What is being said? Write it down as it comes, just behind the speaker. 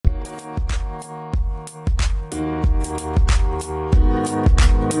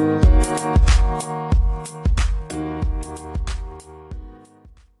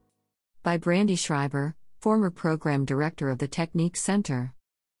By Brandy Schreiber, former program director of the Technique Center.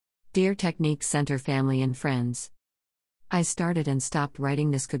 Dear Technique Center family and friends, I started and stopped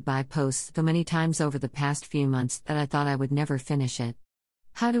writing this goodbye post so many times over the past few months that I thought I would never finish it.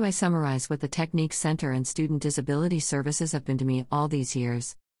 How do I summarize what the Technique Center and Student Disability Services have been to me all these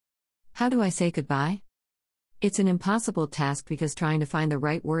years? How do I say goodbye? It's an impossible task because trying to find the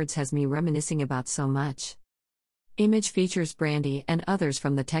right words has me reminiscing about so much. Image features Brandy and others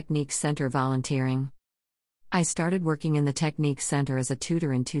from the Technique Center volunteering. I started working in the Technique Center as a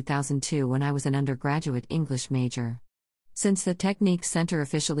tutor in 2002 when I was an undergraduate English major. Since the Technique Center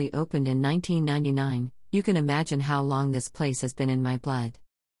officially opened in 1999, you can imagine how long this place has been in my blood.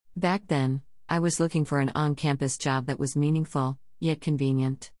 Back then, I was looking for an on-campus job that was meaningful, yet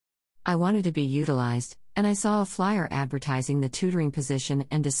convenient. I wanted to be utilized, and I saw a flyer advertising the tutoring position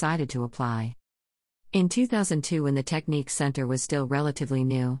and decided to apply. In 2002, when the Technique Center was still relatively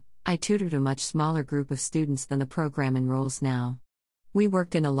new, I tutored a much smaller group of students than the program enrolls now. We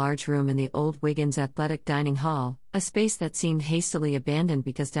worked in a large room in the old Wiggins Athletic Dining Hall, a space that seemed hastily abandoned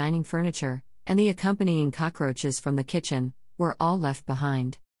because dining furniture, and the accompanying cockroaches from the kitchen, were all left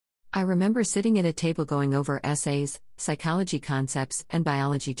behind. I remember sitting at a table going over essays, psychology concepts, and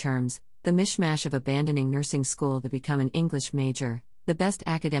biology terms, the mishmash of abandoning nursing school to become an English major, the best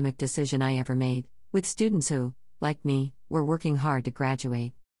academic decision I ever made, with students who, like me, were working hard to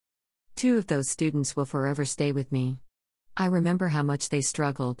graduate. 2 of those students will forever stay with me. I remember how much they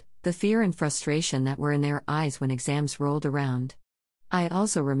struggled, the fear and frustration that were in their eyes when exams rolled around. I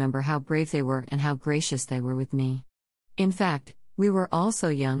also remember how brave they were and how gracious they were with me. In fact, we were all so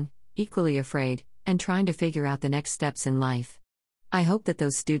young, equally afraid, and trying to figure out the next steps in life. I hope that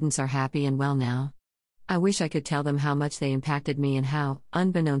those students are happy and well now. I wish I could tell them how much they impacted me and how,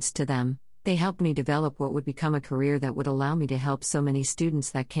 unbeknownst to them, they helped me develop what would become a career that would allow me to help so many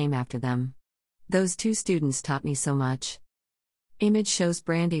students that came after them. Those 2 students taught me so much. Image shows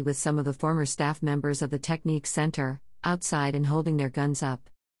Brandy with some of the former staff members of the Technique Center, outside and holding their guns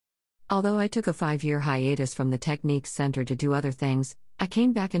up. Although I took a 5-year hiatus from the Technique Center to do other things, I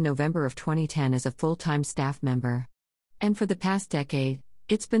came back in November of 2010 as a full-time staff member. And for the past decade,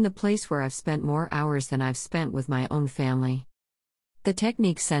 it's been the place where I've spent more hours than I've spent with my own family. The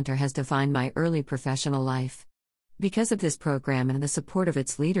Technique Center has defined my early professional life. Because of this program and the support of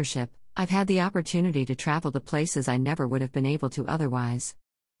its leadership, I've had the opportunity to travel to places I never would have been able to otherwise.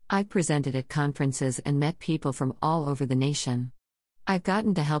 I've presented at conferences and met people from all over the nation. I've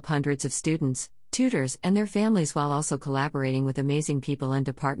gotten to help hundreds of students, tutors, and their families while also collaborating with amazing people and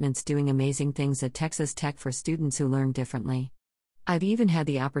departments doing amazing things at Texas Tech for students who learn differently. I've even had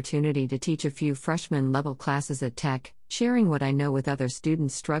the opportunity to teach a few freshman-level classes at Tech, sharing what I know with other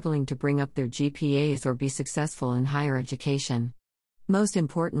students struggling to bring up their GPAs or be successful in higher education. Most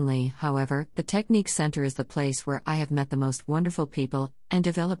importantly, however, the Technique Center is the place where I have met the most wonderful people and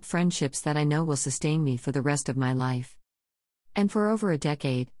developed friendships that I know will sustain me for the rest of my life. And for over a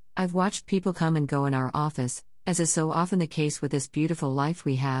decade, I've watched people come and go in our office, as is so often the case with this beautiful life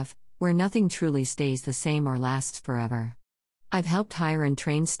we have, where nothing truly stays the same or lasts forever. I've helped hire and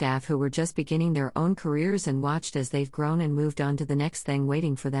train staff who were just beginning their own careers and watched as they've grown and moved on to the next thing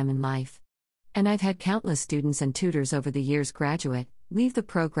waiting for them in life. And I've had countless students and tutors over the years graduate, leave the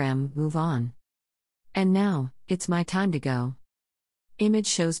program, move on. And now, it's my time to go. Image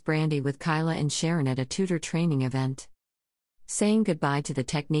shows Brandy with Kyla and Sharon at a tutor training event. Saying goodbye to the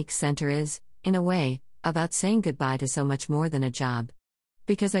Technique Center is, in a way, about saying goodbye to so much more than a job.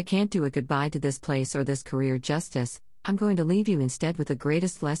 Because I can't do a goodbye to this place or this career justice, I'm going to leave you instead with the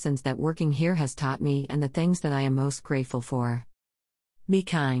greatest lessons that working here has taught me and the things that I am most grateful for. Be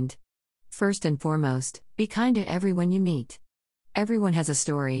kind. First and foremost, be kind to everyone you meet. Everyone has a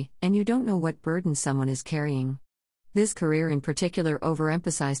story, and you don't know what burden someone is carrying. This career in particular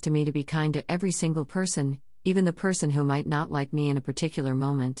overemphasized to me to be kind to every single person, even the person who might not like me in a particular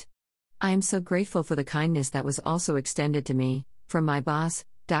moment. I am so grateful for the kindness that was also extended to me, from my boss,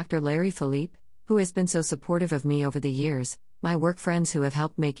 Dr. Larry Philippe, who has been so supportive of me over the years, my work friends who have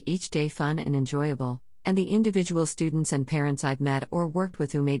helped make each day fun and enjoyable, and the individual students and parents I've met or worked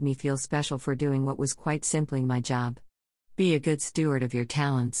with who made me feel special for doing what was quite simply my job. Be a good steward of your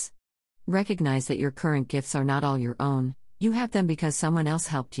talents. Recognize that your current gifts are not all your own, you have them because someone else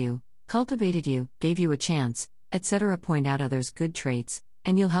helped you, cultivated you, gave you a chance, etc. Point out others' good traits,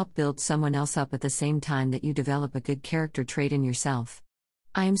 and you'll help build someone else up at the same time that you develop a good character trait in yourself.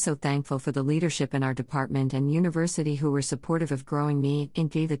 I am so thankful for the leadership in our department and university who were supportive of growing me and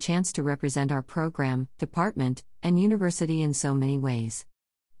gave the chance to represent our program, department, and university in so many ways.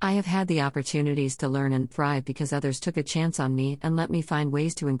 I have had the opportunities to learn and thrive because others took a chance on me and let me find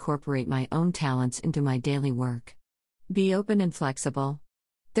ways to incorporate my own talents into my daily work. Be open and flexible.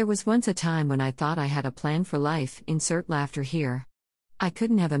 There was once a time when I thought I had a plan for life, insert laughter here. I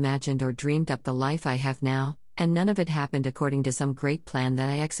couldn't have imagined or dreamed up the life I have now, and none of it happened according to some great plan that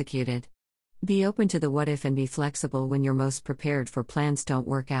I executed. Be open to the what if and be flexible when you're most prepared for plans don't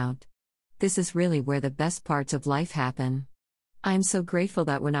work out. This is really where the best parts of life happen. I am so grateful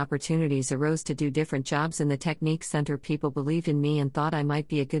that when opportunities arose to do different jobs in the Technique Center, people believed in me and thought I might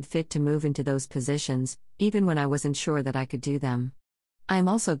be a good fit to move into those positions, even when I wasn't sure that I could do them. I am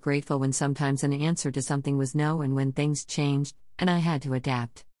also grateful when sometimes an answer to something was no and when things changed, and I had to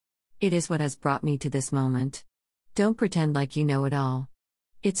adapt. It is what has brought me to this moment. Don't pretend like you know it all.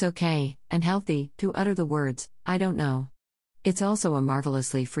 It's okay, and healthy, to utter the words, I don't know. It's also a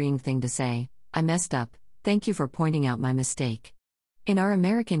marvelously freeing thing to say, I messed up, thank you for pointing out my mistake. In our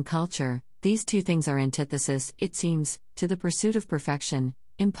American culture, these two things are antithesis, it seems, to the pursuit of perfection,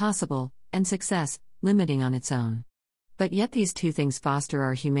 impossible, and success, limiting on its own. But yet these two things foster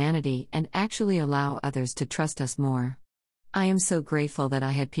our humanity and actually allow others to trust us more. I am so grateful that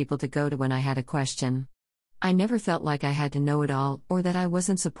I had people to go to when I had a question. I never felt like I had to know it all or that I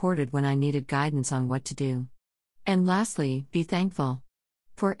wasn't supported when I needed guidance on what to do. And lastly, be thankful.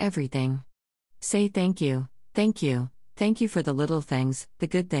 For everything. Say thank you, thank you, thank you for the little things, the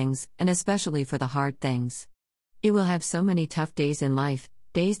good things, and especially for the hard things. You will have so many tough days in life,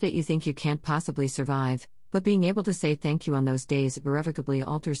 days that you think you can't possibly survive, but being able to say thank you on those days irrevocably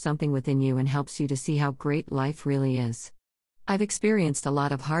alters something within you and helps you to see how great life really is. I've experienced a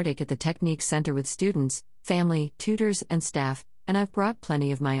lot of heartache at the Technique Center with students, family, tutors, and staff, and I've brought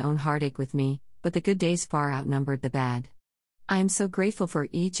plenty of my own heartache with me, but the good days far outnumbered the bad. I am so grateful for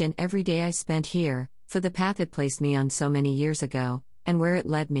each and every day I spent here, for the path it placed me on so many years ago, and where it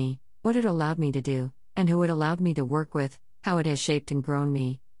led me, what it allowed me to do, and who it allowed me to work with, how it has shaped and grown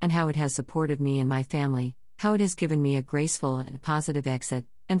me, and how it has supported me and my family, how it has given me a graceful and positive exit,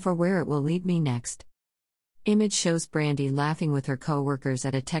 and for where it will lead me next. Image shows Brandy laughing with her co-workers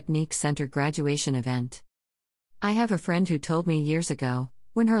at a Technique Center graduation event. I have a friend who told me years ago,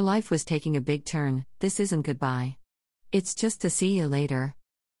 when her life was taking a big turn, this isn't goodbye. It's just to see you later.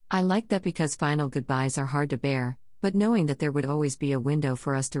 I like that because final goodbyes are hard to bear, but knowing that there would always be a window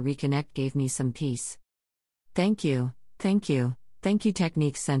for us to reconnect gave me some peace. Thank you, thank you, thank you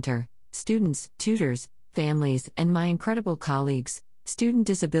Technique Center, students, tutors, families, and my incredible colleagues, Student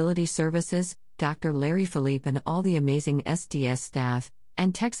Disability Services, Dr. Larry Philippe and all the amazing SDS staff,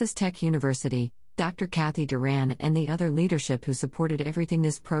 and Texas Tech University, Dr. Kathy Duran and the other leadership who supported everything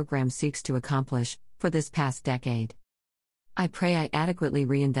this program seeks to accomplish, for this past decade. I pray I adequately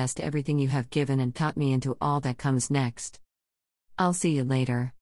reinvest everything you have given and taught me into all that comes next. I'll see you later.